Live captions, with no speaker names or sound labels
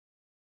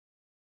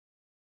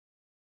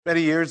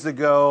Many years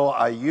ago,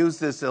 I used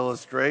this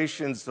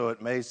illustration, so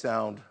it may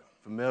sound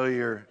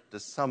familiar to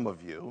some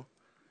of you.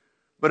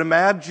 But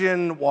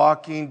imagine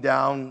walking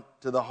down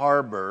to the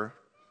harbor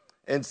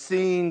and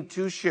seeing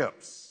two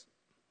ships.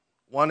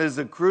 One is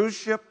a cruise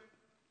ship,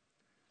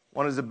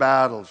 one is a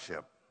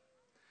battleship.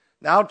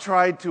 Now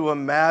try to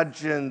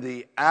imagine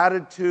the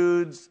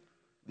attitudes,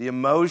 the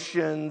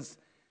emotions,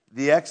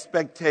 the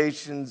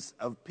expectations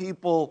of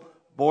people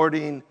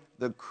boarding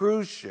the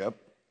cruise ship.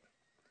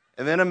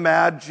 And then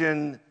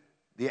imagine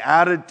the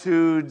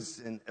attitudes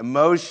and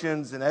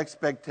emotions and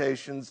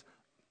expectations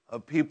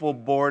of people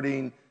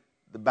boarding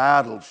the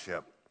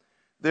battleship.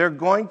 They're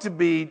going to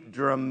be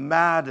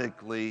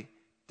dramatically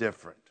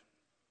different.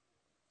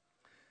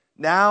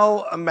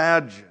 Now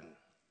imagine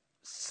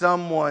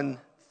someone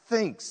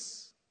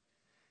thinks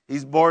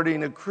he's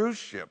boarding a cruise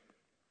ship,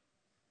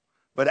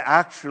 but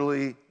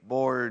actually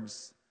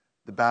boards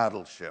the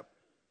battleship.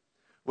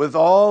 With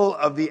all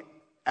of the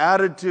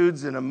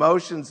attitudes and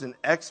emotions and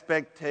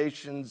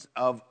expectations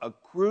of a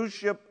cruise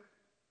ship,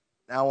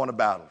 now on a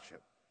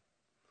battleship.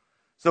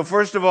 So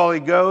first of all,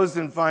 he goes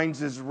and finds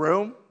his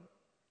room,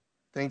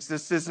 thinks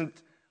this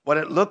isn't what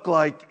it looked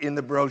like in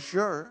the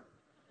brochure.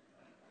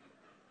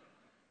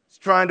 He's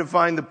trying to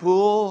find the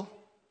pool,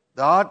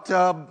 the hot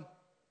tub,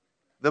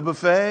 the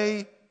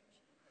buffet.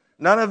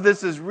 None of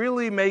this is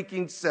really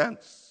making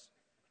sense.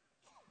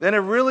 Then it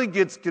really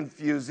gets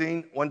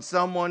confusing when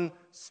someone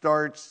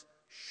starts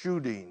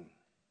shooting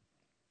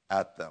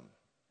at them.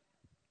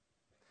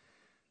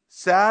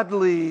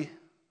 Sadly,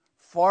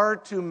 far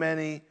too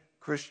many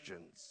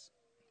Christians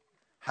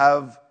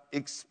have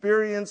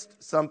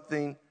experienced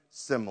something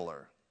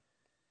similar.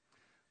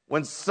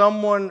 When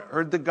someone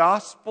heard the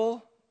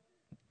gospel,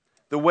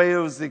 the way it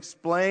was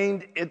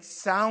explained, it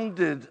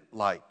sounded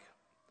like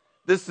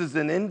this is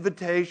an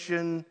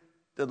invitation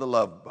to the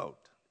Love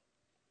Boat.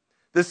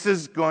 This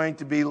is going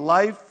to be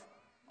life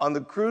on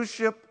the cruise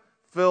ship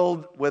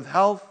filled with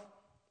health,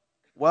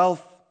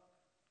 wealth,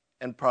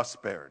 and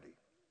prosperity.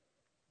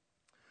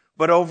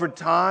 But over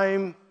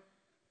time,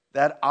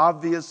 that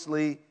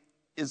obviously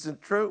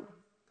isn't true.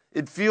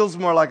 It feels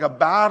more like a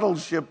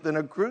battleship than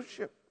a cruise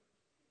ship.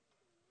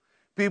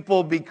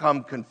 People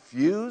become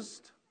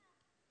confused.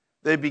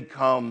 They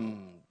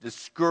become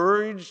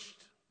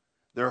discouraged.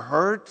 They're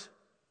hurt.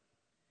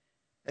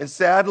 And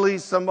sadly,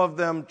 some of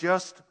them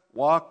just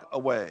walk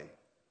away,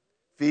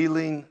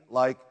 feeling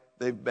like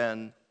they've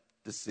been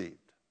deceived.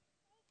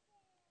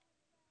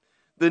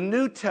 The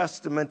New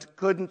Testament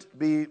couldn't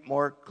be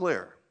more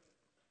clear.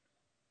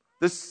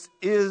 This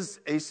is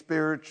a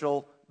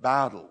spiritual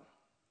battle.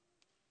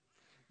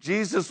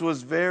 Jesus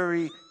was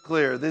very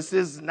clear. This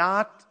is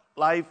not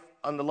life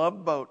on the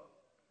Love Boat.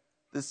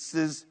 This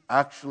is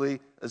actually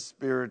a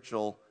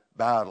spiritual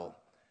battle.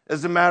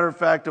 As a matter of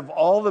fact, of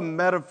all the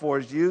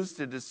metaphors used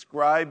to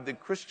describe the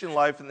Christian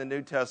life in the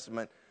New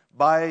Testament,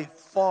 by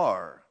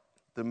far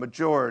the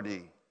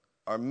majority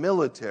are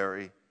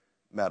military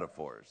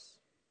metaphors.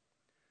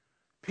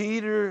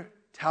 Peter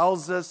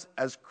tells us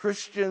as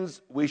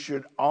Christians we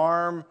should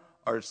arm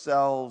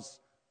ourselves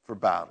for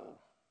battle.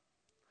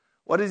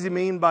 What does he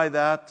mean by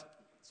that?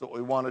 That's what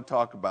we want to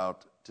talk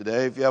about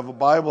today. If you have a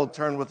Bible,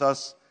 turn with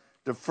us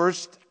to 1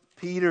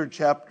 Peter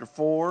chapter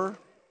 4.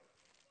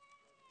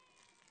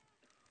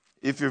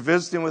 If you're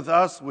visiting with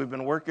us, we've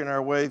been working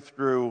our way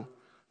through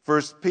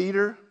 1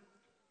 Peter.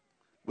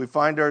 We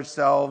find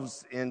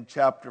ourselves in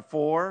chapter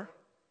 4.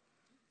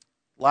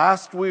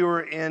 Last we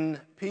were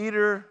in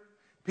Peter.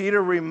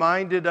 Peter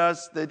reminded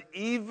us that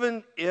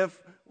even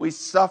if we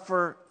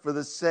suffer for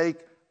the sake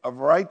of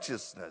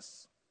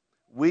righteousness,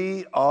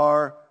 we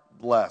are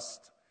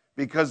blessed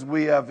because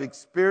we have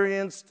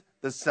experienced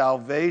the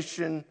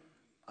salvation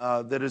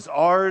that is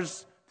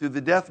ours through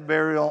the death,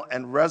 burial,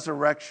 and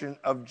resurrection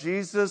of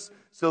Jesus,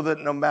 so that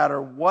no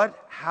matter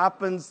what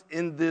happens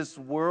in this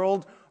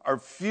world, our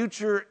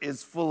future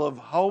is full of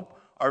hope.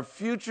 Our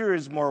future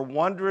is more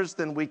wondrous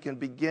than we can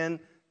begin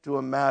to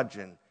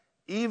imagine.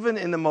 Even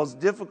in the most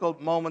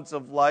difficult moments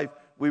of life,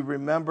 we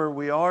remember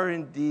we are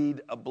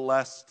indeed a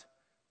blessed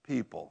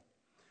people.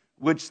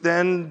 Which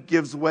then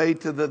gives way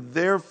to the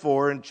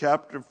therefore in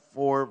chapter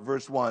 4,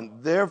 verse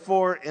 1.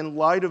 Therefore, in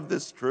light of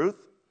this truth,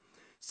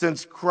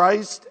 since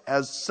Christ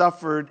has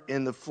suffered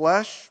in the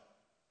flesh,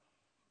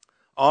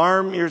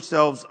 arm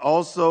yourselves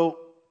also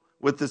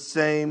with the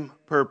same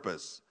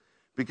purpose.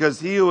 Because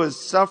he who has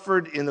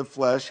suffered in the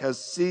flesh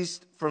has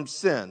ceased from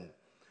sin,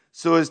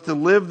 so as to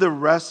live the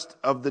rest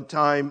of the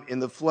time in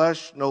the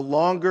flesh, no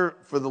longer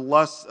for the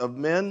lusts of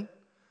men,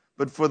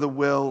 but for the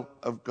will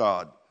of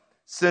God.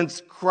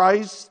 Since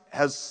Christ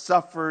has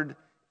suffered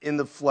in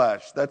the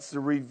flesh, that's the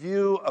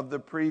review of the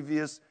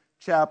previous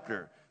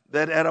chapter,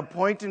 that at a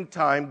point in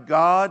time,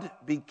 God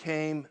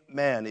became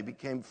man. He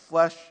became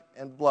flesh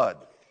and blood.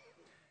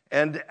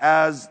 And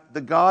as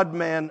the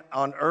God-man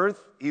on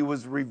earth, he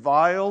was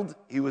reviled,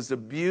 he was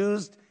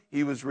abused,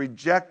 he was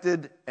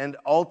rejected, and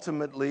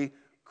ultimately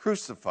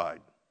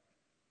crucified.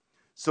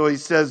 So he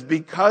says,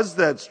 because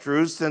that's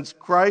true, since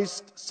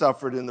Christ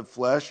suffered in the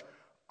flesh,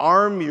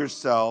 arm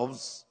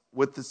yourselves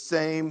with the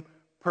same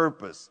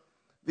purpose.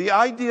 The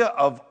idea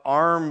of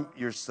arm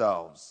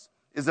yourselves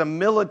is a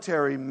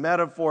military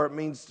metaphor. It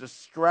means to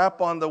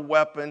strap on the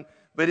weapon,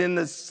 but in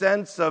the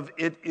sense of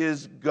it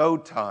is go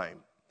time.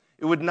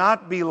 It would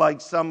not be like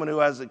someone who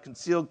has a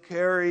concealed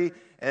carry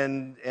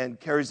and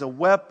carries a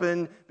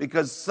weapon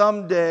because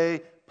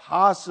someday,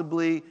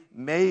 possibly,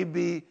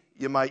 maybe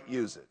you might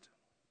use it.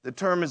 The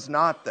term is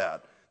not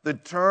that. The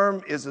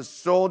term is a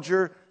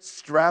soldier,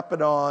 strap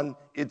it on,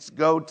 it's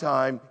go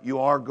time, you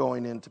are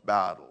going into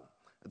battle.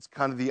 That's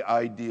kind of the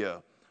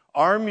idea.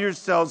 Arm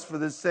yourselves for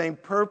the same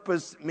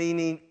purpose,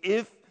 meaning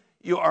if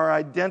you are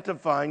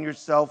identifying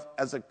yourself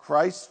as a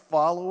Christ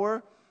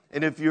follower,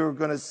 and if you're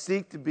going to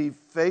seek to be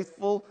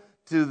faithful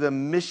to the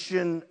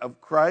mission of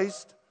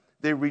Christ,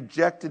 they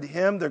rejected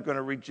him, they're going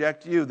to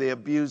reject you. They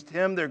abused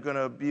him, they're going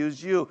to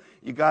abuse you.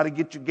 You got to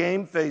get your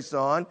game face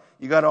on.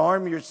 You got to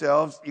arm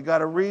yourselves. You got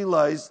to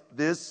realize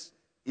this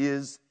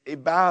is a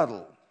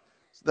battle.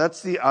 So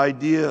that's the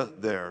idea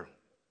there.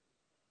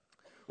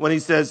 When he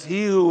says,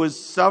 he who has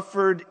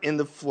suffered in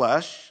the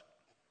flesh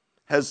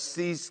has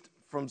ceased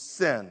from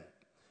sin.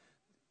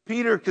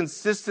 Peter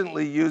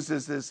consistently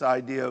uses this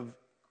idea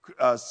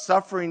of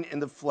suffering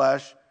in the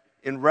flesh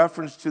in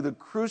reference to the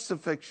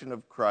crucifixion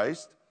of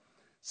Christ.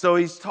 So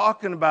he's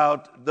talking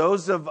about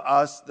those of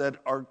us that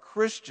are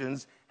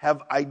Christians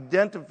have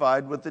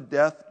identified with the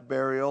death,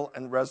 burial,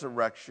 and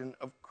resurrection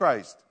of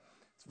Christ.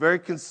 It's very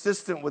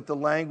consistent with the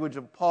language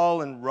of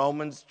Paul in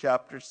Romans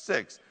chapter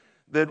 6,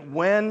 that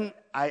when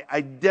I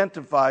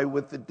identify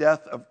with the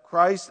death of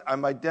Christ,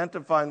 I'm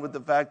identifying with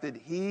the fact that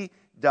he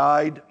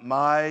died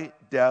my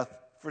death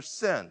for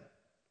sin.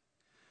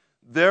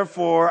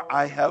 Therefore,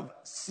 I have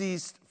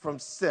ceased from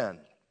sin.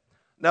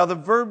 Now, the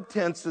verb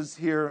tenses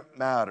here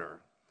matter.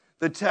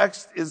 The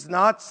text is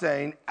not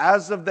saying,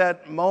 as of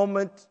that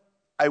moment,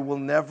 I will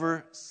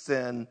never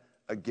sin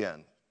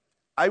again.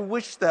 I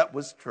wish that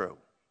was true,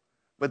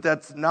 but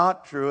that's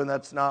not true, and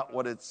that's not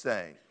what it's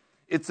saying.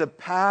 It's a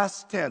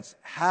past tense,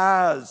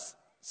 has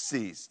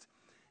ceased.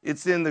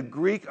 It's in the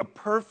Greek a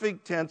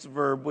perfect tense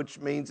verb, which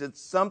means it's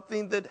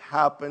something that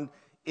happened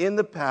in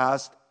the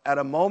past at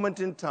a moment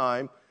in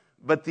time,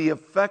 but the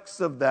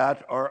effects of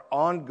that are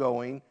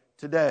ongoing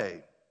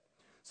today.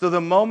 So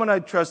the moment I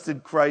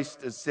trusted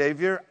Christ as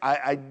Savior, I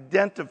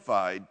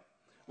identified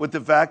with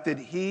the fact that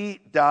he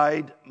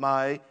died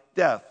my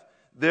death.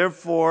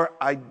 Therefore,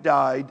 I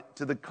died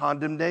to the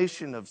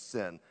condemnation of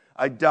sin.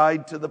 I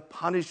died to the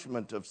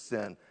punishment of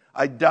sin.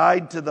 I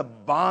died to the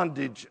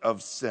bondage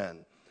of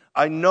sin.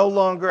 I no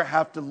longer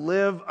have to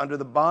live under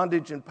the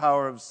bondage and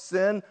power of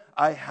sin.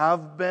 I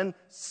have been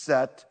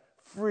set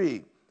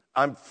free.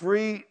 I'm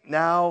free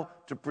now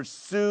to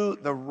pursue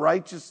the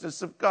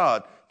righteousness of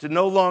God, to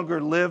no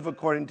longer live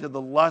according to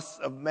the lusts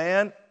of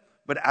man,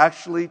 but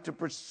actually to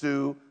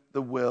pursue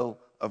the will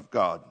of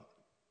God.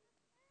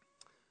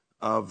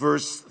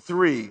 Verse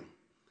 3,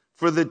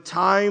 for the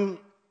time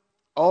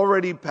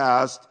already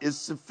past is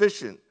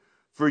sufficient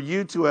for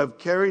you to have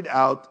carried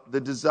out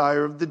the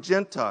desire of the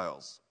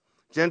Gentiles.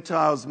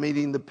 Gentiles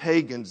meaning the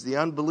pagans, the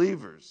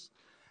unbelievers,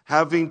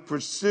 having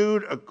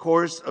pursued a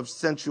course of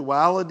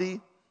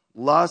sensuality,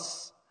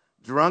 lusts,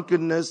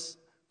 drunkenness,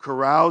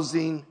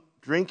 carousing,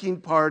 drinking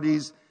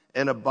parties,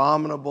 and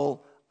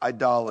abominable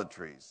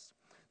idolatries.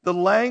 The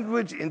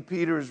language in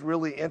Peter is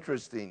really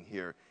interesting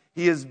here.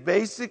 He is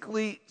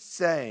basically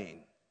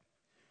saying,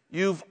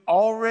 you've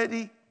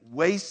already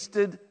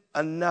wasted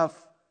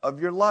enough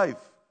of your life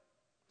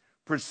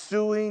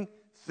pursuing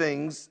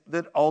things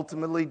that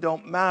ultimately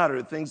don't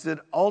matter, things that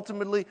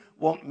ultimately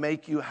won't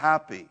make you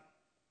happy.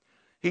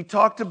 He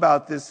talked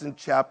about this in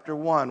chapter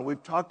 1.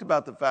 We've talked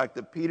about the fact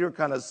that Peter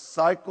kind of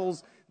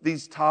cycles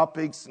these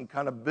topics and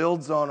kind of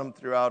builds on them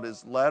throughout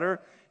his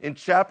letter. In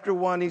chapter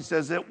 1, he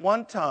says, at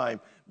one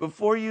time,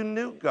 before you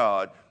knew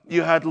God,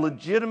 you had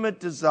legitimate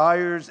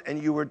desires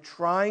and you were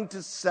trying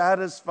to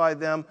satisfy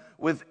them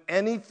with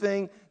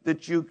anything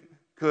that you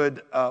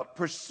could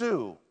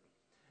pursue.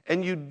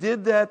 And you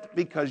did that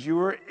because you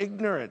were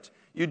ignorant.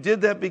 You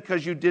did that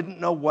because you didn't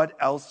know what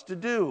else to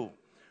do.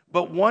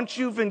 But once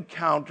you've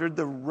encountered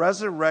the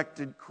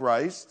resurrected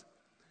Christ,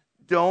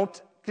 don't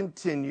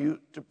continue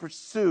to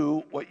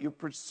pursue what you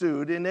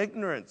pursued in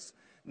ignorance.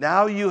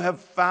 Now you have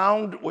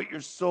found what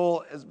your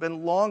soul has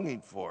been longing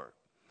for.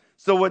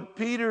 So what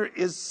Peter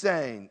is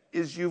saying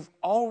is you've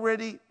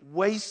already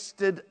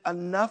wasted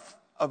enough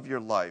of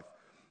your life.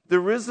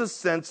 There is a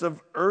sense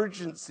of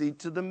urgency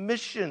to the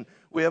mission.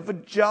 We have a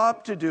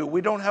job to do. We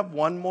don't have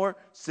one more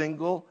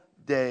single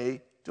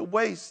day to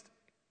waste.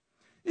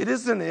 It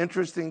is an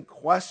interesting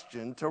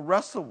question to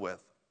wrestle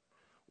with.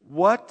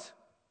 What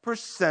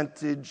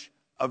percentage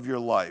of your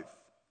life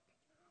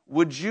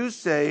would you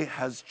say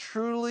has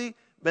truly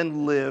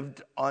been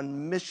lived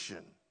on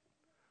mission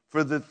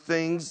for the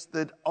things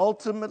that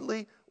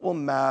ultimately will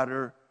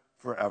matter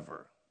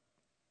forever?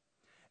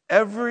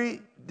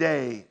 Every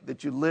day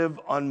that you live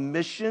on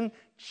mission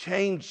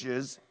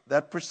changes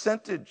that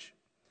percentage.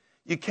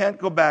 You can't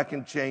go back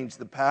and change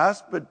the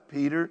past, but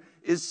Peter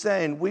is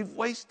saying we've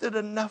wasted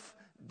enough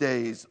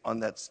days on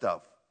that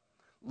stuff.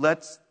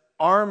 Let's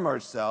arm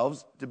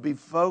ourselves to be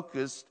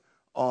focused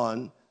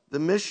on the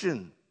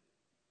mission.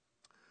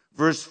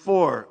 Verse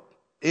 4,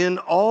 in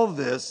all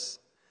this,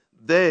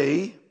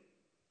 they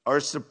are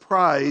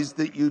surprised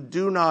that you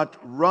do not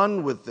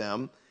run with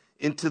them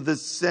into the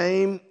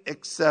same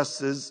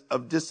excesses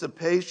of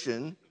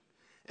dissipation,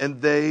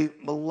 and they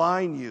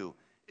malign you.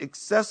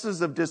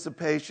 Excesses of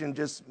dissipation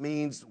just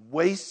means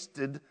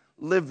wasted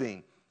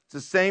living. It's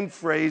the same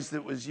phrase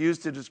that was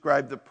used to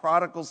describe the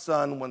prodigal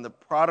son when the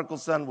prodigal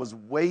son was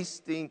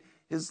wasting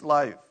his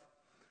life.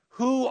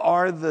 Who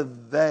are the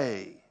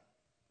they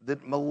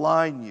that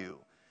malign you?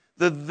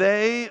 The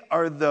they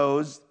are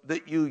those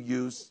that you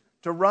used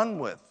to run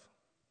with.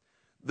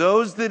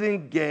 Those that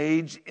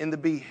engage in the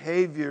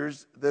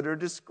behaviors that are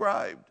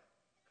described.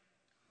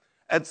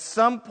 At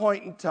some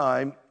point in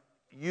time,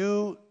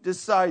 you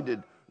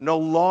decided no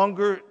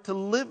longer to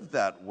live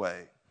that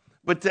way,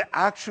 but to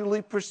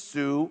actually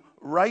pursue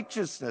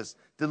righteousness,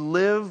 to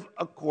live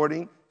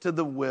according to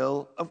the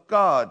will of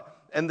God.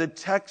 And the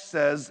text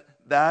says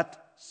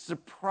that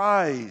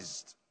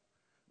surprised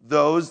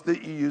those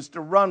that you used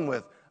to run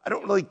with. I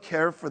don't really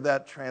care for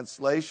that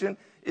translation.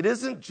 It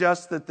isn't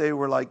just that they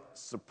were like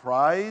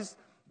surprised.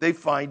 They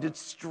find it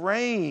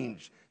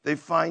strange. They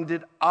find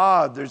it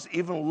odd. There's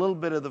even a little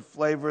bit of the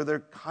flavor. They're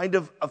kind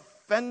of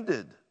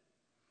offended.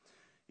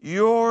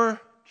 Your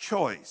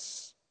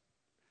choice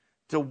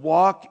to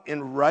walk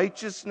in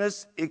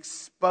righteousness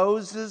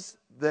exposes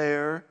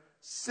their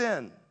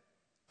sin,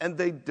 and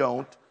they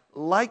don't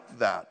like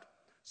that.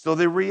 So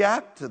they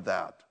react to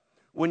that.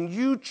 When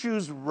you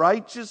choose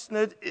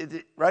righteousness,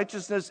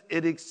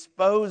 it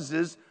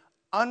exposes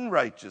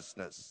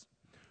unrighteousness.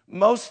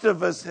 Most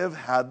of us have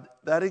had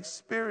that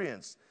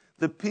experience.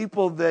 The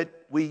people that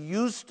we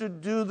used to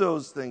do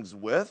those things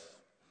with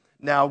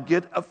now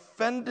get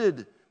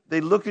offended.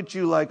 They look at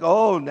you like,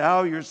 oh,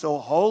 now you're so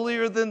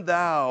holier than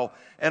thou.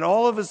 And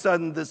all of a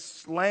sudden, the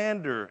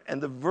slander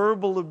and the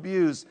verbal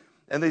abuse,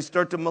 and they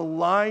start to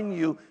malign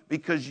you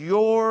because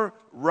your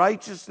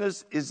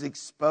righteousness is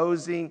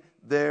exposing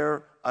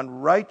their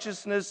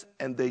unrighteousness,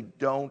 and they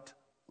don't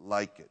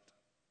like it.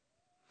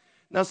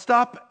 Now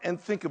stop and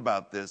think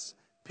about this.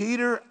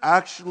 Peter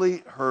actually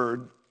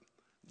heard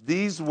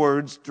these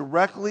words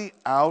directly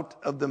out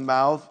of the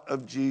mouth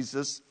of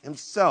Jesus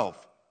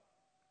himself.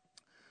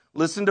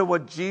 Listen to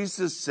what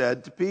Jesus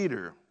said to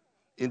Peter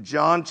in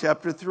John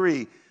chapter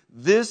 3.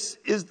 This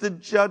is the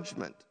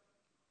judgment,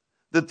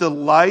 that the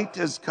light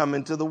has come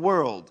into the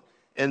world,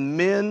 and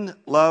men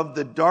love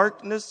the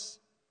darkness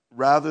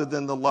rather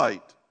than the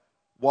light.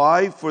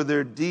 Why? For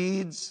their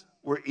deeds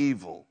were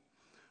evil.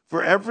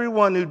 For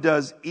everyone who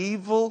does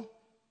evil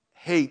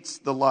hates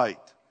the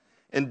light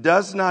and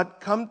does not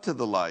come to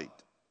the light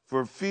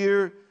for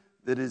fear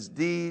that his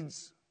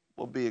deeds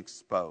will be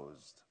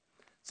exposed.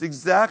 It's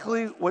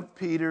exactly what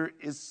Peter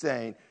is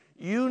saying.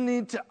 You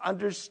need to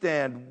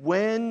understand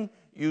when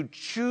you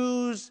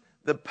choose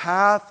the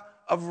path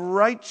of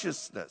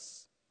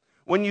righteousness,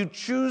 when you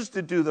choose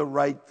to do the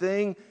right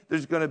thing,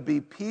 there's going to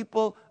be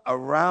people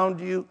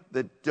around you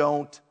that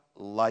don't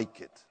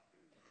like it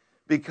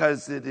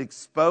because it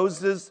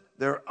exposes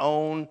their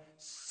own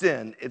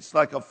sin. It's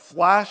like a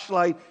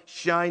flashlight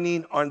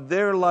shining on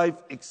their life,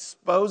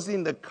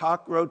 exposing the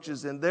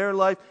cockroaches in their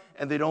life,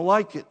 and they don't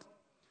like it.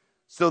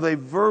 So they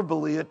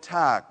verbally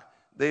attack,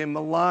 they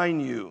malign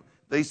you,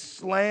 they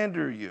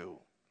slander you.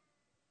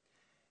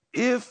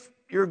 If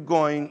you're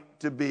going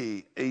to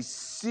be a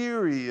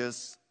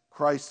serious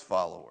Christ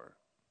follower,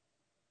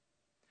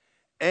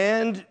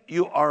 and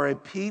you are a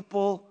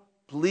people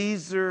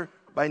pleaser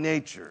by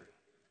nature,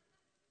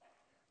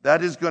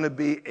 that is going to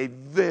be a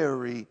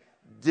very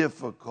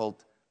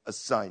difficult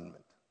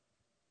assignment.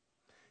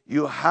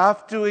 You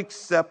have to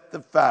accept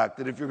the fact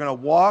that if you're going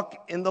to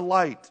walk in the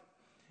light,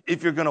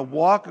 if you're going to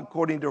walk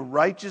according to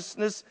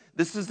righteousness,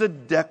 this is a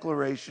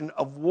declaration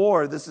of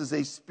war. This is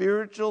a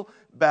spiritual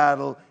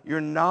battle.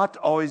 You're not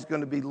always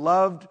going to be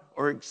loved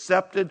or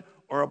accepted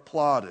or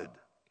applauded.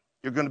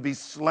 You're going to be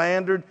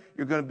slandered.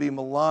 You're going to be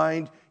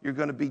maligned. You're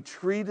going to be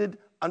treated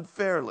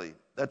unfairly.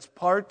 That's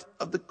part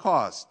of the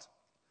cost.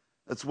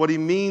 That's what he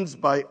means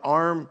by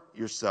arm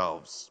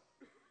yourselves.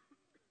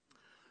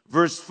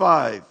 Verse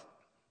 5,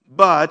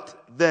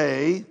 but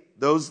they,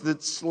 those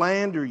that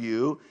slander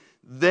you,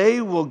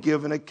 they will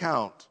give an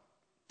account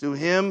to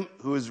him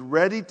who is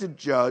ready to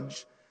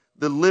judge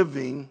the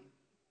living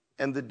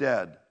and the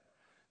dead.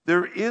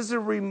 There is a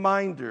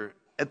reminder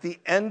at the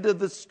end of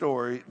the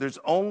story, there's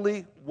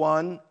only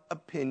one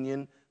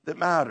opinion that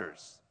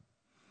matters.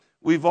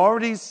 We've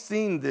already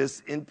seen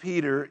this in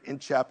Peter in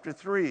chapter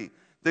 3,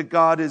 that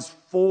God is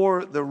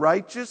for the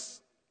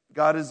righteous,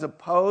 God is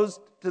opposed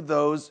to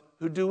those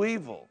who do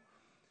evil.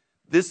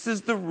 This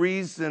is the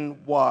reason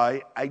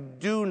why I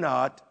do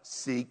not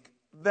seek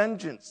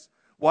vengeance,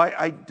 why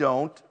I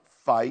don't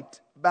fight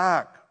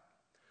back.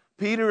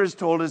 Peter has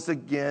told us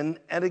again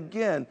and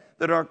again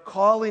that our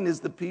calling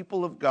as the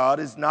people of God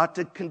is not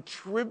to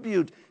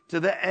contribute to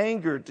the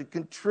anger, to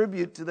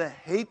contribute to the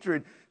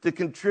hatred, to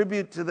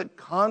contribute to the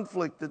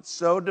conflict that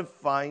so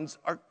defines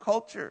our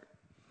culture.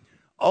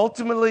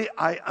 Ultimately,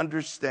 I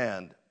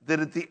understand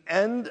that at the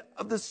end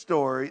of the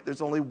story,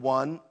 there's only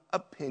one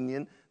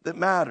opinion that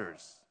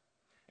matters,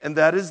 and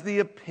that is the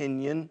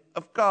opinion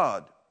of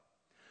God.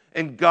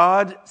 And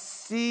God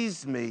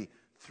sees me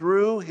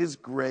through his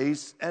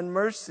grace and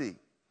mercy.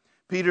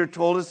 Peter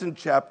told us in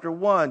chapter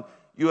 1,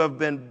 you have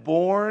been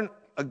born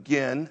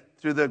again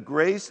through the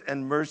grace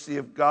and mercy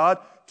of God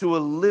to a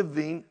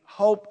living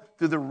hope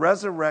through the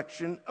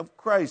resurrection of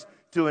Christ,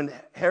 to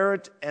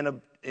inherit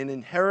an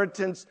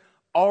inheritance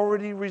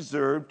already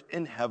reserved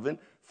in heaven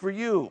for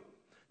you.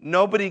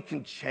 Nobody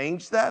can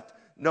change that.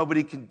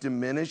 Nobody can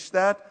diminish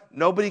that.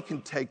 Nobody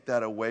can take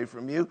that away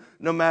from you,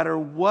 no matter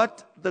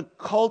what the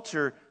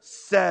culture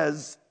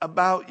says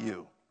about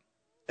you.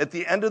 At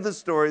the end of the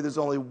story, there's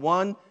only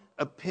one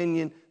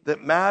opinion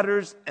that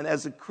matters, and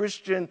as a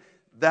Christian,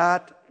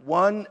 that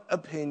one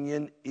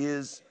opinion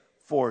is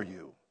for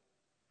you.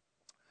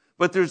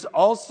 But there's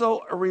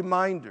also a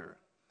reminder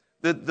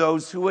that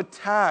those who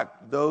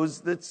attack,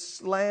 those that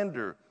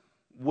slander,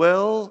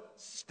 will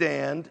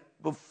stand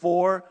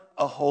before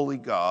a holy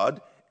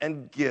God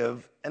and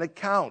give an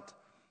account.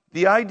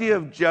 The idea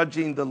of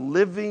judging the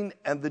living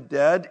and the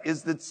dead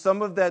is that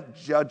some of that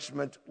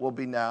judgment will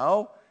be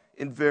now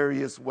in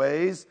various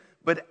ways,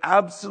 but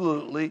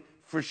absolutely,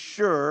 for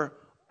sure,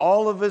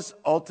 all of us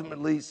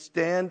ultimately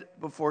stand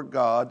before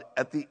God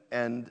at the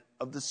end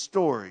of the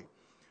story,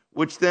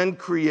 which then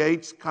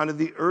creates kind of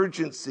the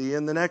urgency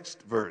in the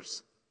next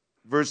verse.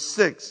 Verse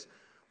 6,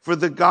 for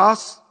the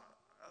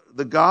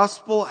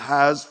gospel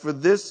has for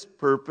this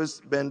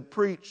purpose been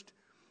preached,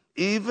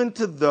 even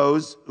to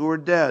those who are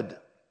dead,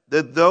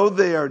 that though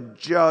they are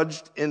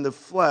judged in the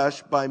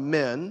flesh by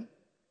men,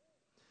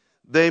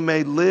 they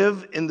may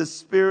live in the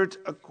spirit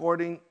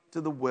according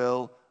to the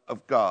will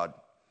of God.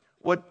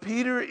 What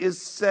Peter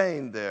is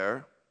saying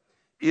there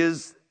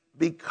is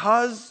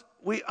because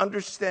we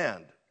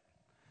understand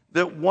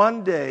that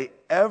one day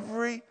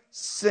every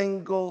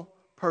single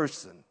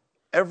person,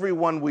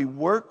 everyone we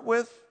work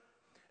with,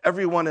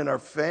 everyone in our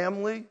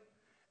family,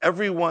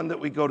 everyone that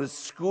we go to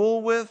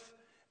school with,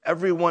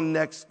 everyone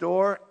next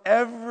door,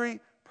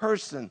 every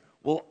person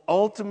will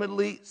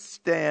ultimately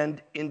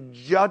stand in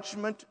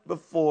judgment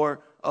before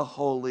a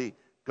holy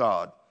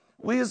God.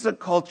 We as a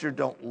culture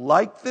don't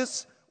like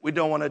this. We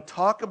don't want to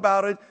talk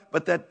about it,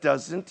 but that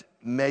doesn't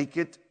make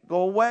it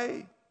go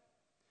away.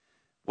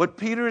 What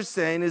Peter is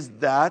saying is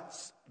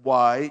that's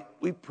why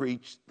we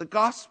preach the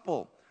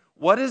gospel.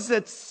 What is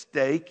at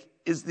stake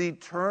is the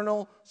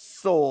eternal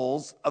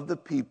souls of the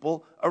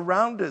people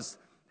around us.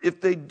 If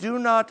they do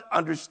not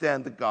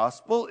understand the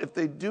gospel, if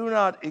they do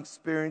not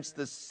experience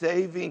the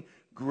saving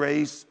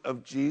grace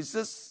of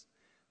Jesus,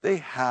 they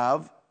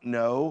have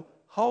no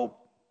hope.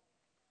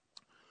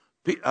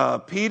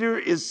 Peter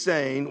is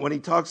saying, when he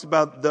talks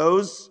about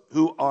those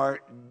who are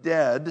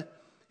dead,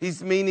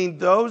 he's meaning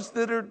those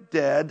that are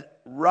dead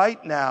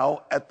right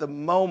now at the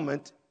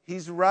moment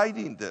he's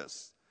writing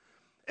this.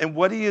 And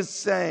what he is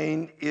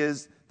saying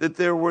is that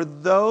there were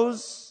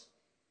those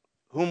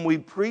whom we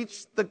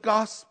preached the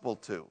gospel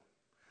to,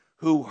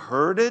 who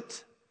heard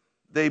it,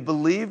 they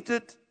believed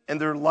it,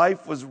 and their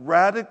life was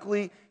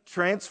radically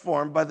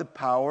transformed by the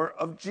power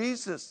of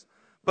Jesus.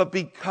 But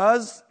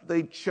because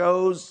they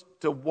chose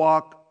to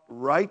walk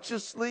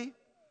righteously,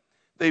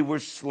 they were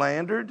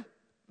slandered,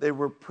 they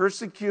were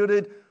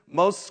persecuted.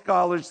 Most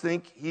scholars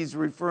think he's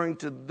referring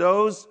to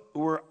those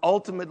who were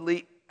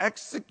ultimately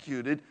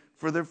executed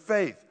for their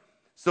faith.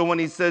 So when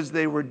he says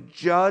they were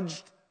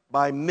judged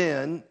by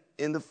men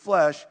in the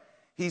flesh,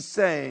 he's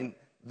saying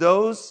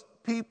those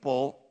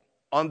people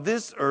on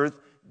this earth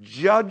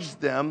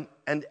judged them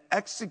and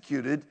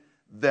executed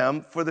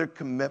them for their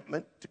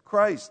commitment to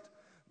Christ.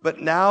 But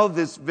now,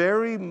 this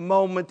very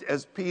moment,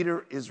 as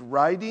Peter is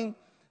writing,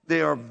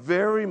 they are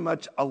very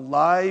much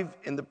alive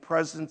in the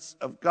presence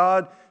of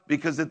God,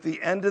 because at the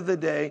end of the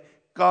day,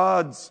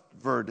 God's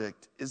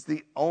verdict is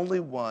the only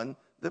one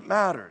that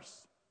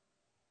matters.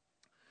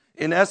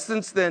 In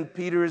essence, then,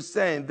 Peter is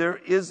saying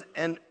there is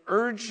an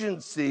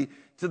urgency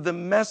to the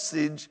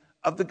message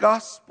of the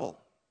gospel.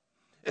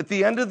 At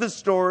the end of the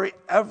story,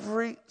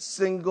 every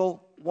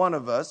single one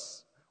of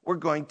us, we're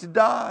going to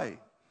die.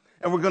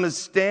 And we're going to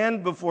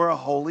stand before a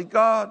holy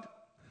God.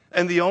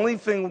 And the only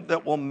thing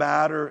that will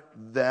matter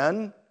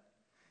then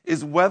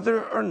is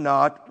whether or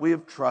not we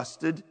have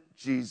trusted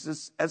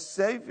Jesus as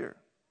Savior.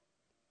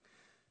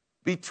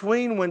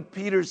 Between when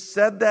Peter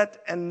said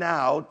that and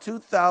now,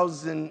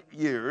 2,000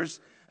 years,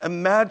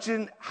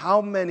 imagine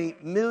how many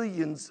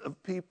millions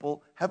of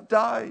people have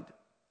died.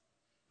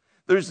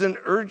 There's an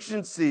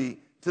urgency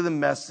to the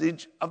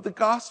message of the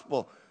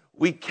gospel.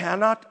 We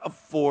cannot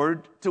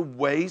afford to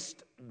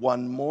waste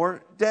one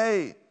more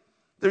day.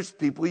 There's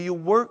people you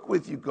work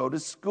with, you go to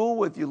school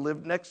with, you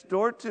live next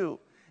door to,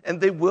 and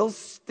they will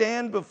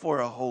stand before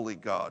a holy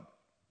God.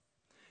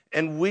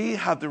 And we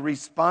have the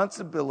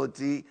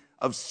responsibility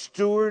of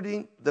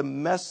stewarding the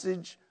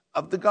message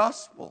of the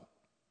gospel,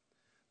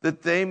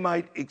 that they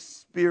might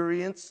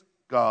experience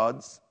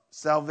God's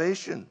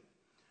salvation.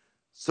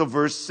 So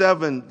verse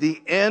 7,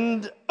 the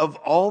end of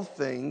all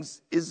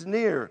things is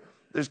near.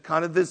 there's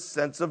kind of this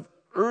sense of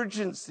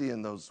urgency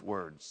in those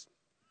words.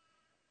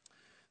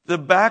 The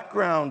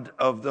background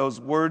of those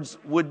words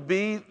would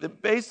be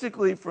that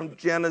basically from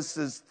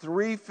Genesis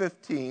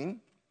 3:15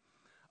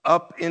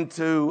 up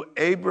into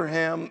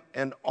Abraham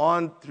and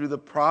on through the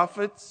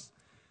prophets,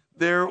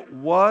 there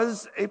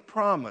was a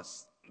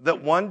promise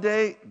that one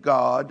day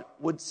God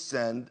would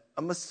send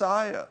a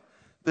Messiah,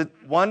 that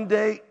one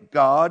day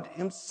God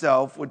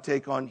himself would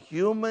take on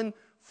human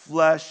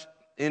flesh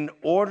in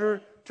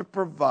order to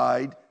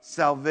provide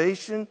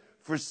salvation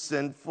for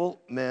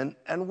sinful men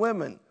and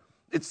women.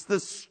 It's the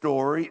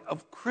story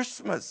of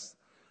Christmas,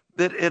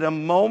 that at a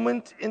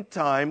moment in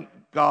time,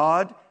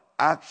 God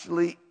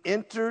actually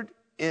entered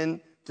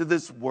into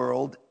this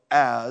world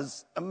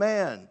as a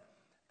man,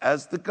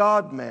 as the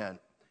God-man.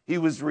 He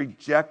was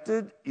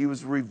rejected, he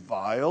was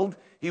reviled,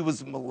 he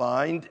was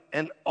maligned,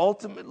 and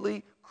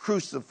ultimately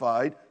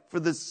crucified for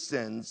the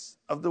sins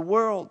of the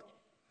world.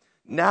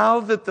 Now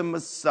that the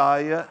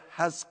Messiah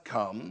has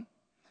come,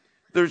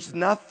 there's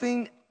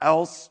nothing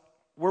else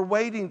we're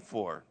waiting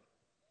for.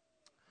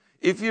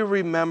 If you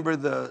remember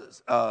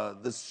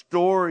the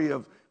story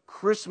of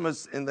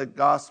Christmas in the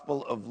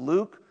Gospel of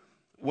Luke,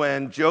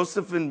 when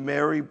Joseph and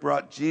Mary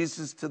brought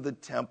Jesus to the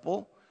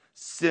temple,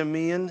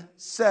 Simeon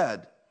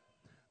said,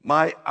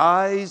 "My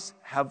eyes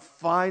have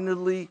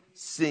finally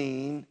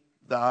seen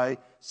thy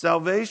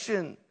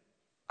salvation.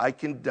 I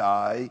can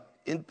die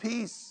in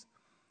peace."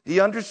 He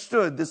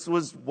understood this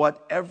was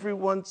what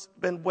everyone's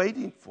been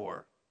waiting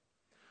for.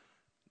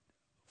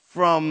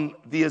 From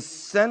the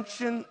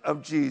ascension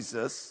of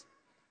Jesus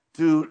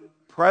to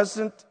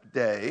present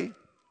day,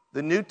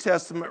 the New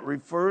Testament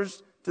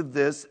refers to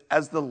this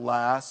as the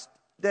last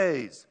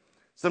days.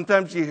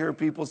 Sometimes you hear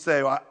people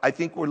say, well, I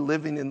think we're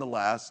living in the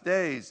last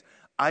days.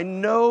 I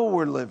know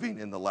we're living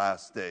in the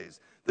last days.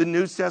 The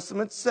New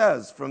Testament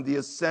says from the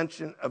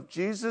ascension of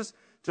Jesus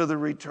to the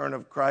return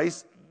of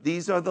Christ,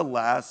 these are the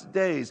last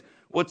days.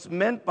 What's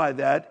meant by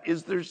that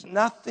is there's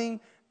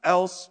nothing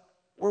else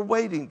we're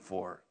waiting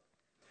for.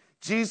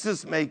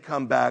 Jesus may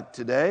come back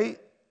today.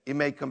 He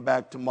may come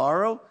back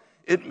tomorrow.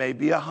 It may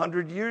be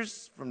 100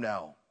 years from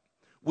now.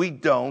 We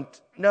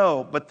don't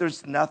know, but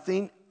there's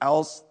nothing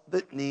else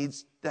that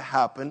needs to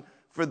happen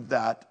for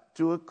that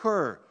to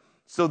occur.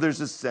 So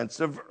there's a sense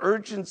of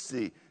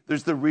urgency.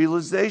 There's the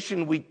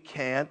realization we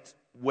can't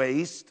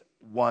waste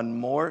one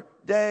more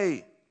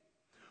day.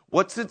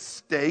 What's at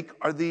stake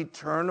are the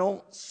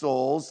eternal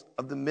souls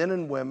of the men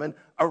and women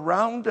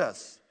around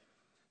us.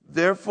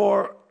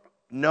 Therefore,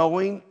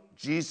 knowing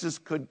Jesus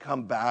could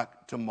come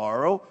back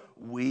tomorrow,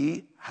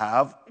 we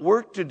have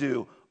work to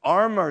do.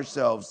 Arm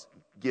ourselves,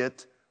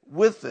 get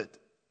with it.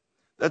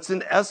 That's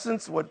in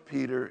essence what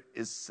Peter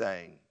is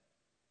saying.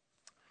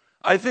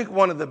 I think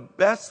one of the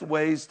best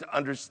ways to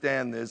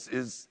understand this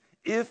is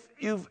if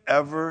you've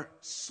ever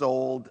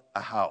sold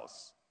a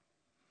house.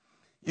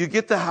 You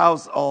get the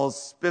house all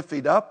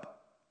spiffied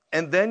up,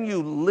 and then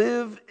you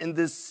live in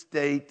this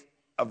state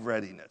of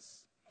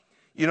readiness.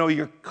 You know,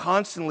 you're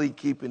constantly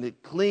keeping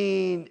it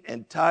clean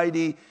and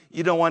tidy.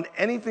 You don't want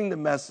anything to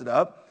mess it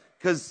up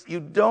because you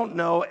don't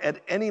know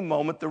at any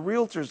moment the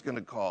realtor's going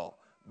to call.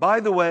 By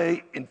the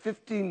way, in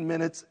 15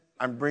 minutes,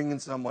 I'm bringing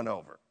someone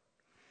over.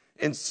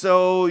 And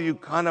so you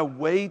kind of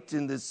wait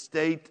in this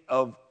state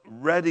of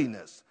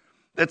readiness.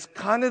 That's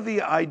kind of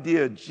the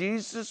idea.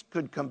 Jesus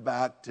could come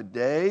back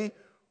today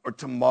or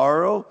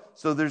tomorrow,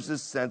 so there's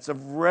this sense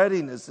of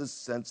readiness, this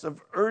sense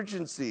of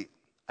urgency.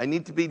 I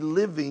need to be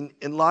living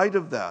in light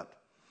of that.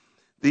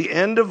 The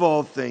end of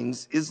all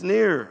things is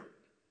near.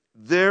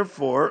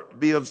 Therefore,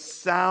 be of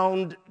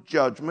sound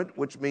judgment,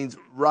 which means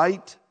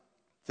right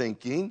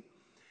thinking,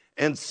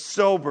 and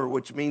sober,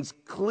 which means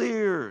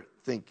clear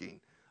thinking.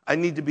 I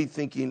need to be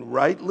thinking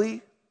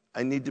rightly.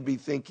 I need to be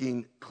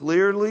thinking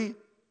clearly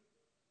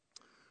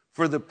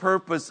for the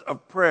purpose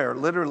of prayer.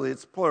 Literally,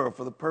 it's plural,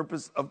 for the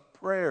purpose of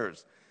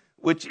prayers,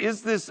 which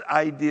is this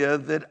idea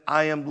that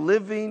I am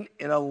living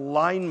in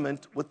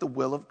alignment with the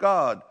will of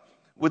God,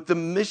 with the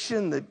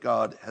mission that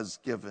God has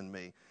given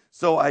me.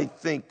 So I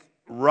think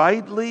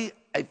rightly,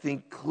 I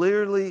think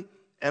clearly,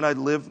 and I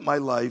live my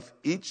life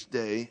each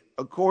day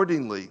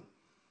accordingly.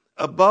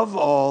 Above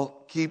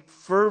all, keep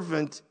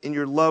fervent in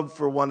your love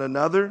for one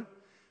another,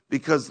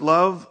 because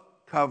love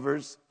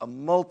covers a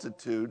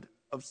multitude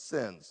of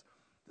sins.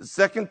 The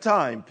second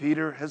time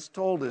Peter has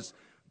told us,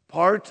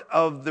 part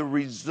of the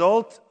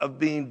result of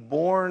being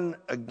born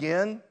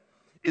again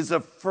is a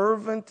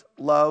fervent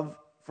love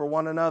for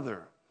one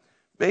another.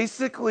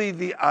 Basically,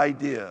 the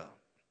idea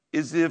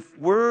is if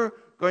we're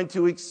going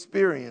to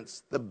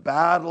experience the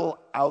battle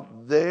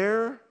out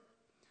there,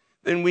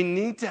 then we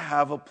need to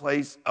have a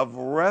place of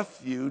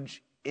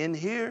refuge in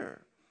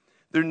here.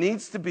 There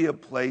needs to be a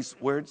place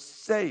where it's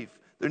safe.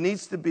 There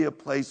needs to be a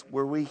place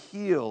where we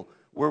heal,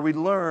 where we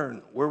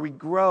learn, where we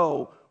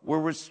grow, where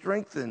we're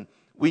strengthened.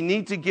 We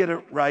need to get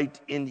it right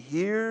in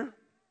here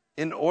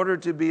in order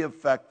to be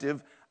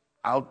effective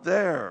out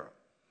there.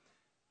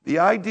 The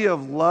idea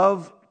of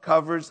love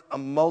covers a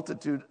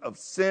multitude of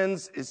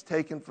sins is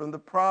taken from the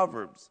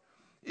Proverbs.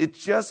 It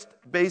just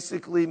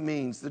basically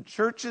means the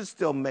church is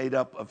still made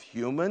up of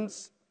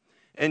humans,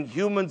 and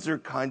humans are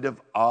kind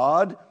of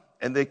odd,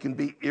 and they can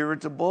be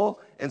irritable,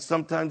 and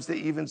sometimes they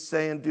even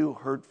say and do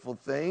hurtful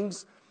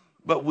things.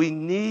 But we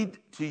need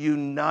to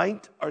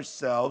unite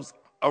ourselves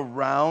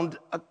around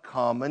a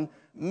common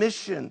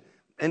mission.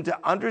 And to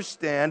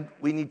understand,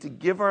 we need to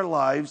give our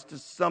lives to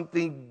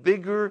something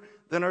bigger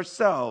than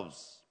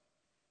ourselves.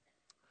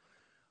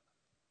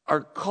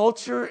 Our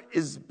culture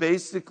is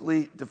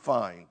basically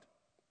defined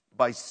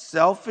by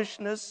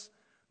selfishness,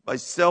 by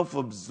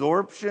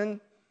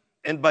self-absorption,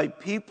 and by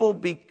people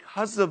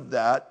because of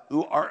that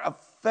who are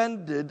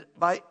offended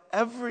by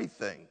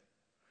everything.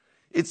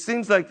 It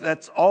seems like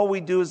that's all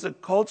we do as a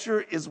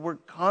culture is we're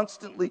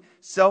constantly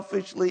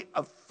selfishly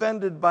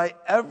offended by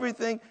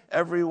everything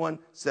everyone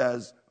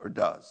says or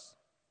does.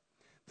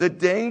 The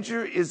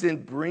danger is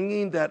in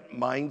bringing that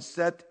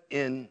mindset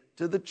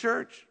into the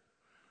church,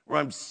 where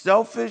I'm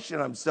selfish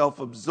and I'm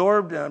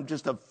self-absorbed and I'm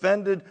just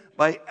offended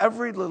by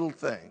every little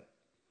thing.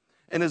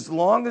 And as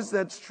long as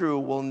that's true,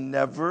 we'll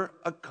never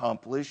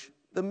accomplish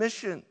the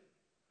mission.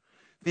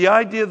 The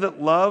idea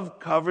that love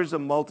covers a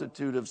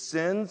multitude of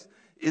sins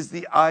is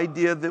the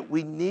idea that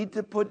we need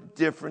to put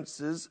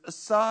differences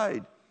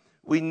aside.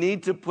 We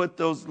need to put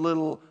those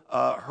little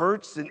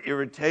hurts and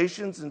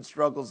irritations and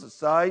struggles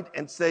aside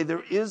and say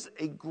there is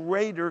a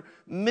greater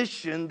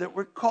mission that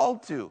we're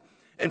called to.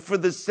 And for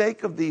the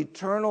sake of the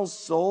eternal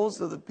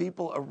souls of the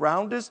people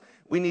around us,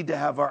 we need to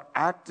have our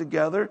act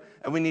together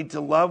and we need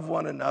to love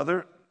one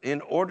another in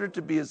order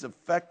to be as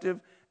effective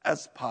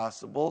as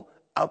possible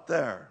out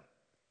there.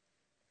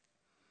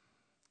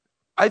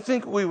 I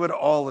think we would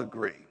all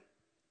agree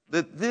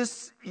that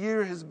this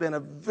year has been a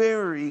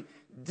very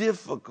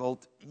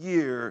difficult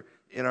year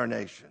in our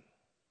nation.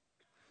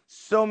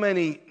 So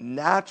many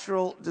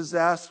natural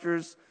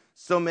disasters,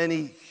 so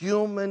many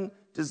human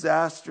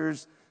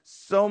disasters,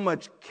 so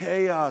much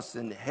chaos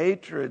and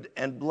hatred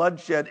and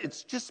bloodshed.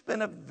 It's just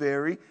been a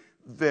very,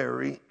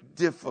 very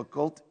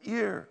difficult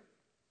year.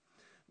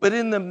 But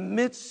in the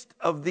midst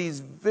of these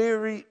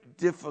very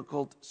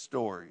difficult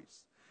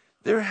stories,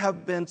 there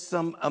have been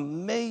some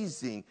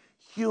amazing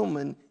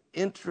human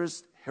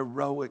interest,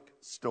 heroic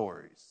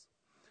stories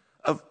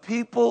of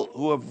people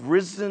who have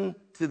risen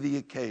to the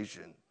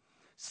occasion,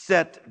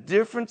 set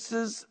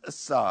differences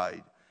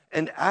aside,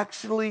 and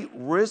actually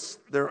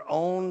risked their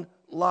own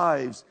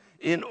lives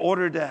in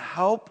order to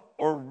help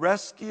or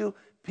rescue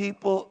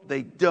people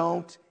they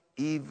don't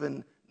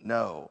even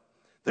know.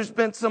 There's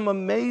been some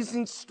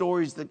amazing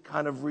stories that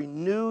kind of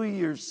renew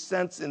your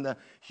sense in the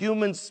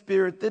human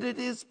spirit that it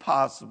is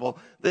possible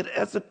that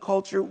as a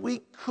culture we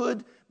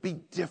could be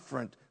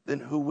different than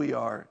who we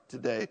are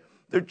today.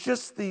 They're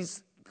just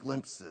these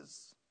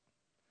glimpses.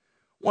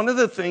 One of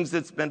the things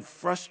that's been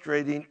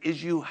frustrating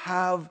is you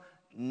have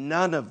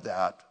none of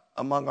that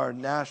among our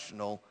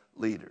national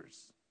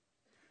leaders.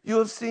 You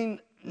have seen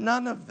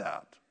none of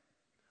that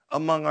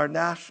among our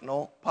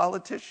national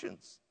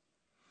politicians.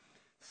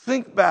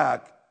 Think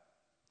back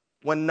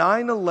when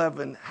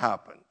 9/11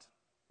 happened.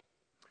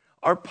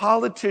 Our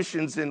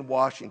politicians in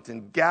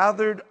Washington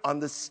gathered on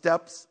the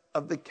steps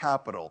of the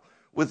Capitol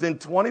within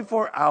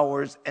 24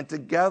 hours, and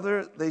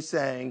together they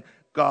sang,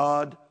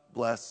 "God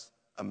Bless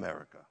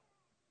America."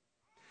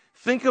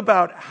 Think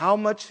about how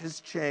much has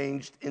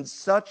changed in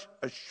such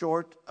a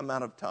short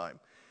amount of time.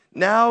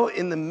 Now,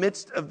 in the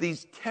midst of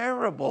these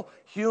terrible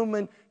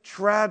human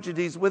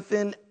tragedies,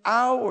 within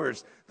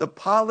hours, the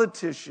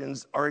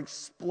politicians are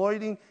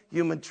exploiting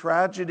human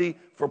tragedy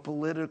for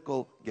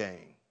political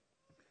gain.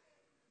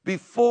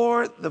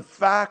 Before the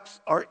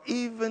facts are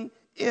even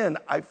in,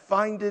 I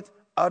find it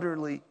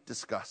utterly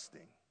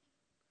disgusting.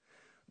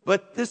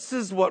 But this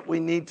is what we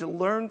need to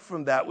learn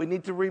from that. We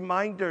need to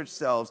remind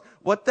ourselves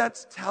what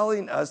that's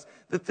telling us,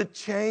 that the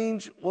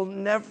change will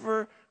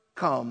never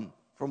come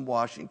from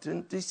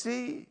Washington,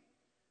 D.C.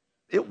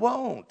 It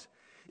won't.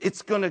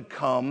 It's going to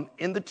come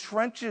in the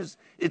trenches.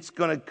 It's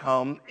going to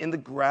come in the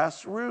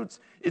grassroots.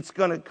 It's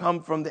going to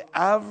come from the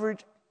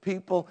average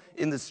people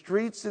in the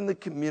streets in the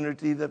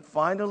community that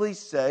finally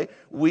say,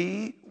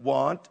 we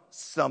want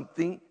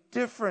something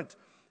different.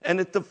 And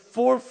at the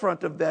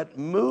forefront of that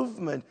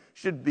movement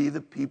should be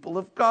the people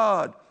of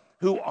God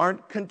who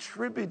aren't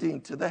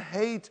contributing to the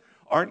hate,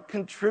 aren't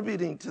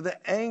contributing to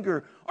the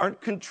anger, aren't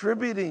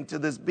contributing to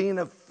this being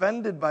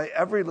offended by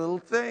every little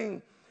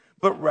thing.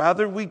 But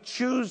rather we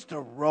choose to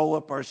roll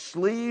up our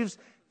sleeves,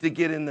 to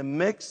get in the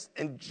mix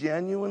and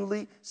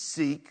genuinely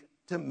seek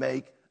to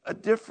make a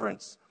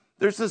difference.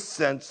 There's a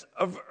sense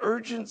of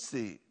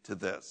urgency to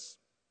this.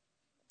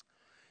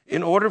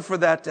 In order for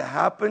that to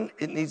happen,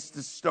 it needs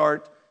to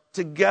start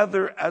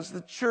together as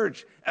the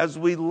church, as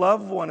we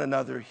love one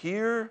another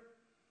here,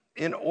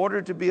 in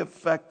order to be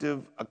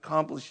effective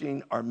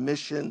accomplishing our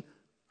mission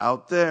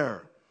out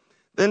there.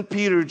 Then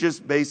Peter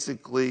just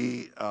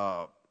basically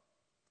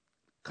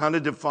kind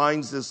of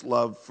defines this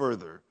love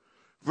further.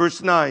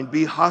 Verse 9,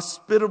 be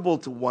hospitable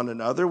to one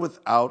another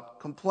without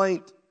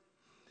complaint.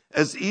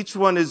 As each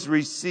one has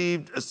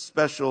received a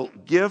special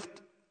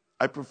gift,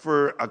 I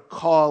prefer a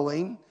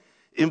calling,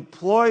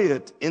 Employ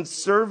it in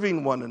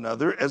serving one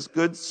another as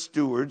good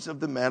stewards of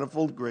the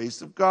manifold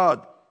grace of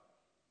God.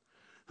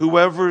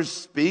 Whoever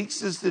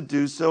speaks is to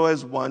do so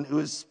as one who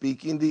is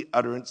speaking the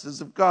utterances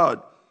of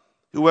God.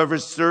 Whoever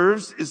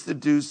serves is to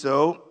do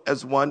so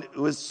as one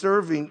who is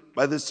serving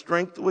by the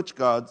strength which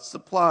God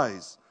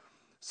supplies,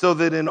 so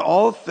that in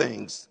all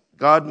things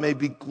God may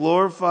be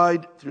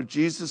glorified through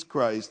Jesus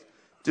Christ,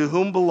 to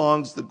whom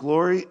belongs the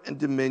glory and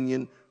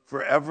dominion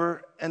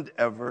forever and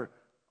ever.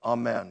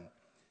 Amen.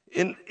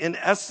 In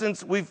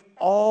essence, we've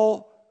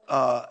all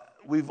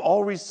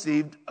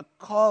received a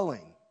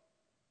calling.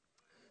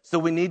 So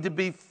we need to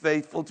be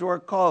faithful to our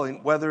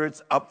calling, whether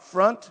it's up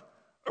front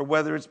or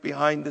whether it's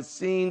behind the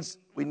scenes.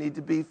 We need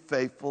to be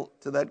faithful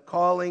to that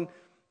calling,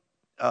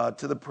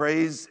 to the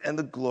praise and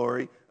the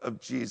glory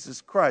of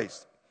Jesus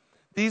Christ.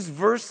 These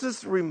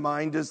verses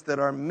remind us that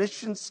our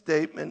mission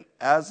statement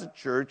as a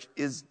church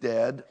is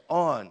dead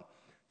on,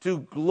 to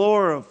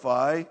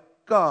glorify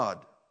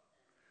God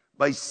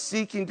by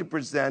seeking to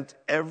present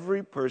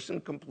every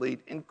person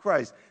complete in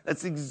Christ.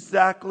 That's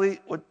exactly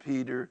what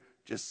Peter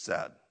just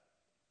said.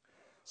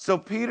 So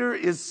Peter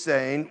is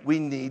saying we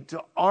need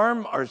to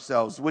arm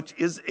ourselves, which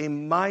is a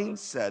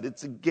mindset.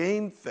 It's a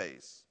game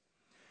face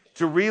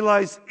to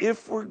realize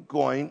if we're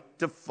going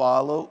to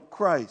follow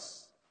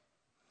Christ.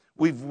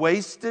 We've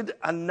wasted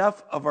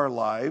enough of our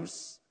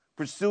lives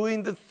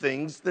pursuing the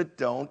things that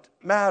don't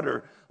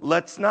matter.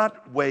 Let's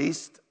not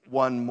waste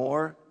one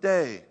more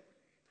day,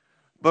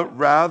 but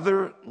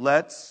rather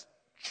let's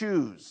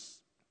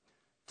choose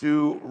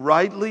to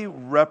rightly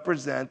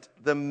represent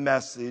the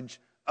message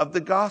of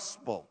the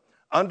gospel,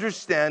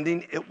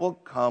 understanding it will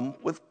come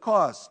with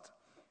cost.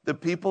 The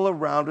people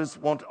around us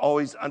won't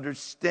always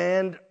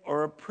understand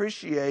or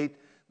appreciate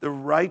the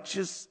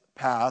righteous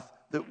path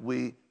that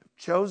we have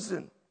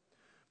chosen.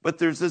 But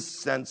there's a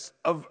sense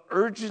of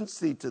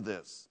urgency to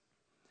this.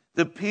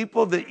 The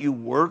people that you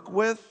work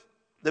with,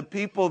 the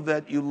people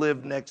that you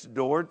live next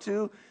door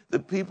to, the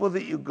people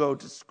that you go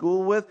to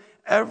school with,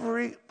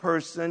 every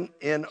person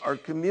in our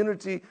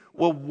community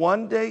will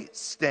one day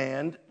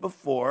stand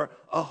before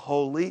a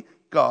holy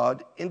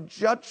God in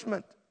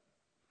judgment.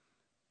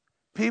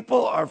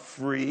 People are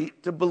free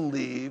to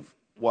believe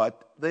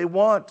what they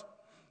want.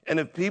 And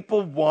if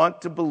people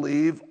want to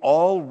believe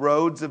all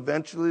roads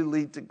eventually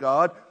lead to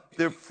God,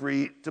 they're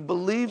free to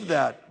believe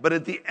that. But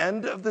at the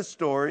end of the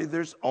story,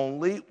 there's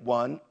only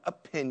one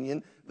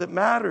opinion that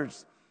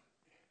matters.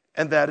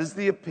 And that is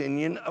the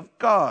opinion of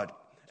God.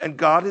 And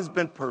God has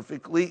been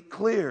perfectly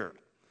clear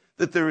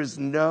that there is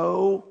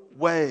no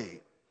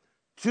way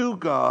to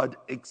God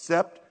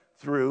except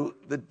through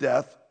the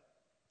death,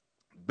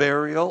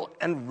 burial,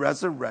 and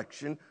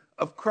resurrection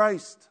of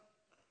Christ.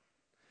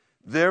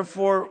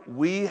 Therefore,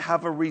 we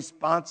have a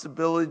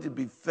responsibility to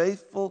be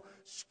faithful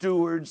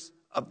stewards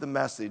of the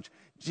message.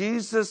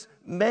 Jesus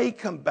may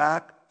come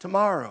back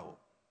tomorrow.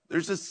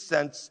 There's a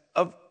sense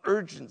of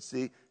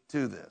urgency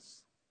to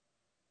this.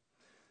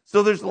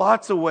 So there's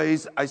lots of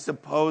ways, I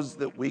suppose,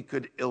 that we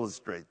could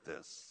illustrate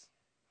this.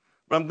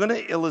 But I'm going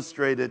to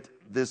illustrate it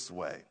this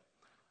way.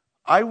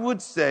 I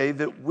would say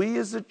that we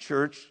as a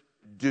church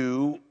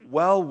do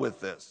well with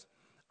this.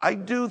 I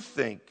do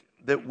think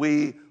that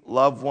we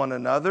love one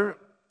another.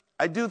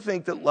 I do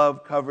think that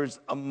love covers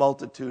a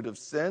multitude of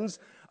sins.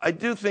 I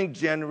do think,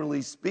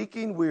 generally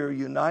speaking, we are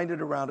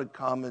united around a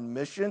common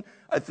mission.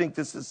 I think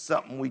this is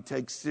something we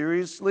take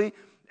seriously,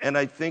 and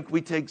I think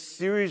we take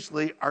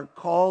seriously our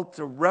call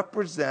to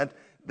represent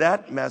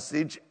that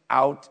message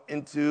out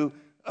into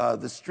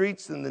the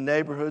streets and the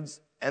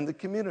neighborhoods and the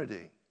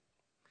community.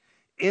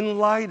 In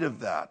light of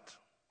that,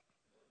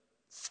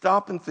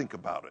 stop and think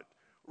about it.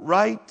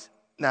 Right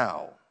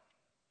now,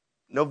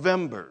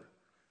 November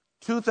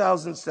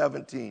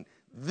 2017,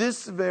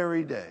 this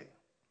very day,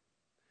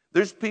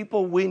 there's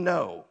people we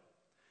know,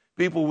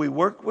 people we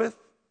work with,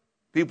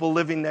 people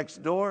living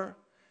next door,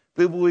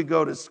 people we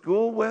go to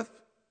school with,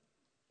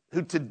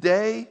 who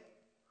today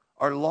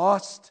are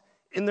lost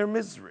in their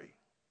misery.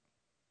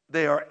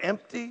 They are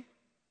empty.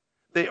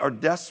 They are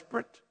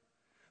desperate.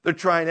 They're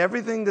trying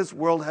everything this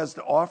world has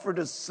to offer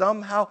to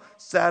somehow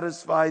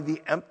satisfy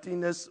the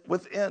emptiness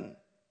within.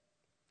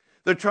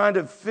 They're trying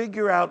to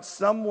figure out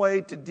some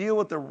way to deal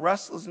with the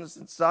restlessness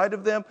inside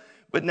of them,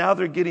 but now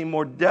they're getting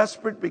more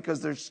desperate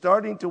because they're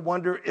starting to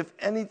wonder if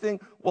anything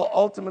will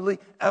ultimately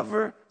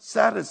ever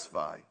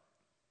satisfy.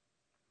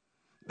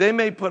 They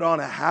may put on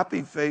a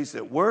happy face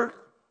at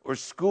work or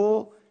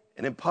school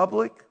and in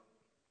public,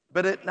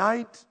 but at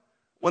night,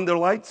 when their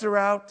lights are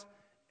out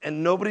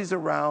and nobody's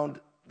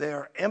around, they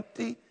are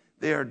empty,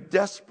 they are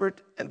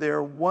desperate, and they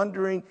are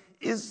wondering,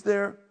 is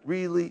there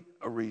really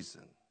a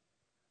reason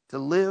to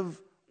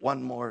live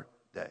one more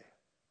day?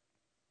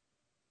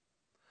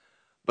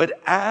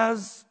 But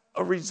as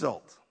a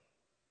result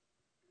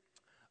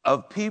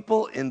of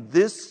people in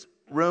this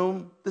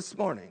room this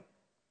morning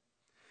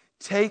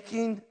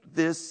taking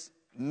this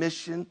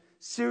mission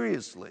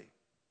seriously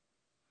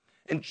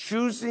and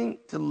choosing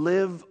to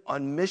live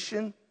on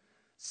mission,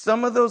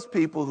 some of those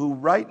people who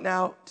right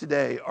now,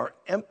 today, are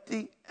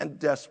empty and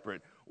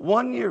desperate,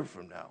 1 year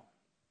from now,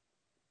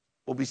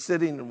 will be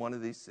sitting in one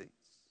of these seats.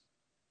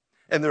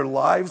 And their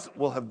lives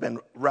will have been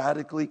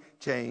radically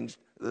changed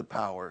by the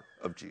power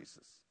of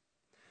Jesus.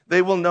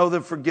 They will know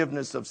the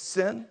forgiveness of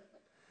sin.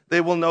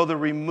 They will know the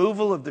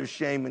removal of their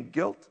shame and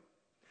guilt.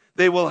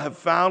 They will have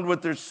found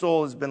what their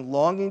soul has been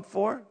longing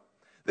for.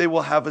 They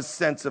will have a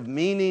sense of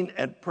meaning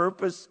and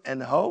purpose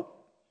and hope.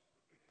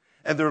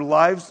 And their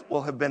lives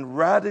will have been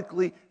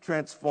radically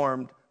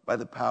transformed by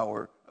the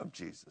power of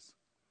Jesus.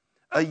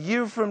 A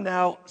year from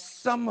now,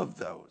 some of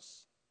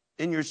those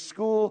in your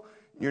school,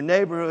 in your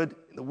neighborhood,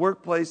 in the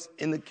workplace,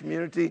 in the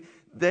community,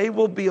 they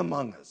will be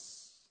among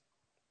us.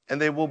 And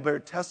they will bear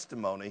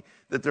testimony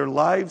that their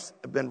lives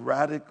have been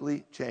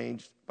radically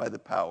changed by the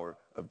power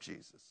of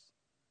Jesus.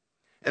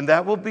 And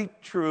that will be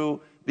true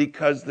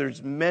because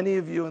there's many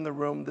of you in the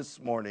room this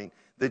morning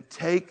that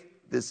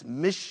take this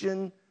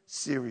mission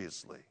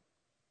seriously.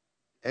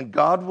 And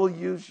God will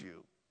use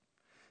you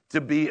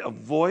to be a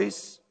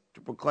voice,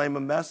 to proclaim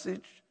a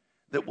message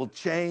that will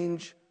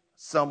change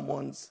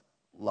someone's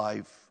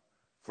life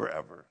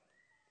forever,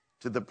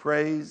 to the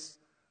praise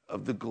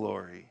of the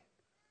glory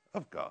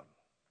of God.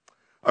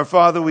 Our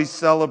Father, we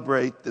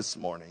celebrate this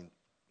morning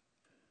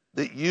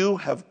that you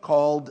have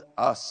called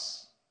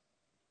us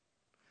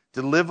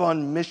to live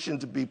on mission,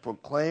 to be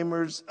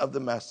proclaimers of the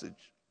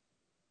message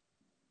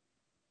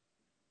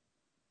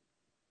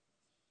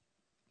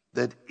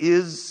that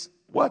is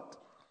what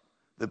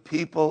the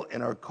people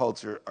in our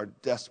culture are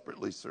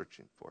desperately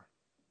searching for.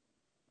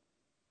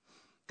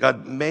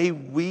 God, may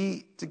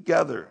we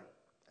together,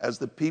 as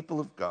the people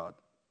of God,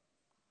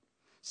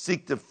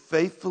 seek to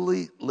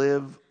faithfully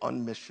live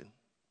on mission,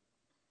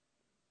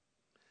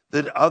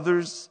 that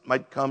others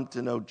might come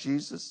to know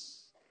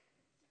Jesus,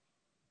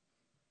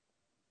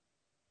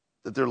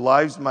 that their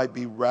lives might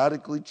be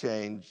radically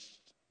changed,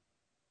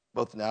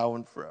 both now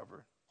and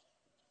forever.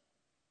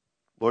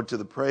 Lord, to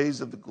the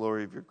praise of the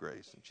glory of your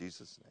grace, in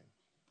Jesus'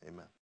 name,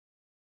 amen.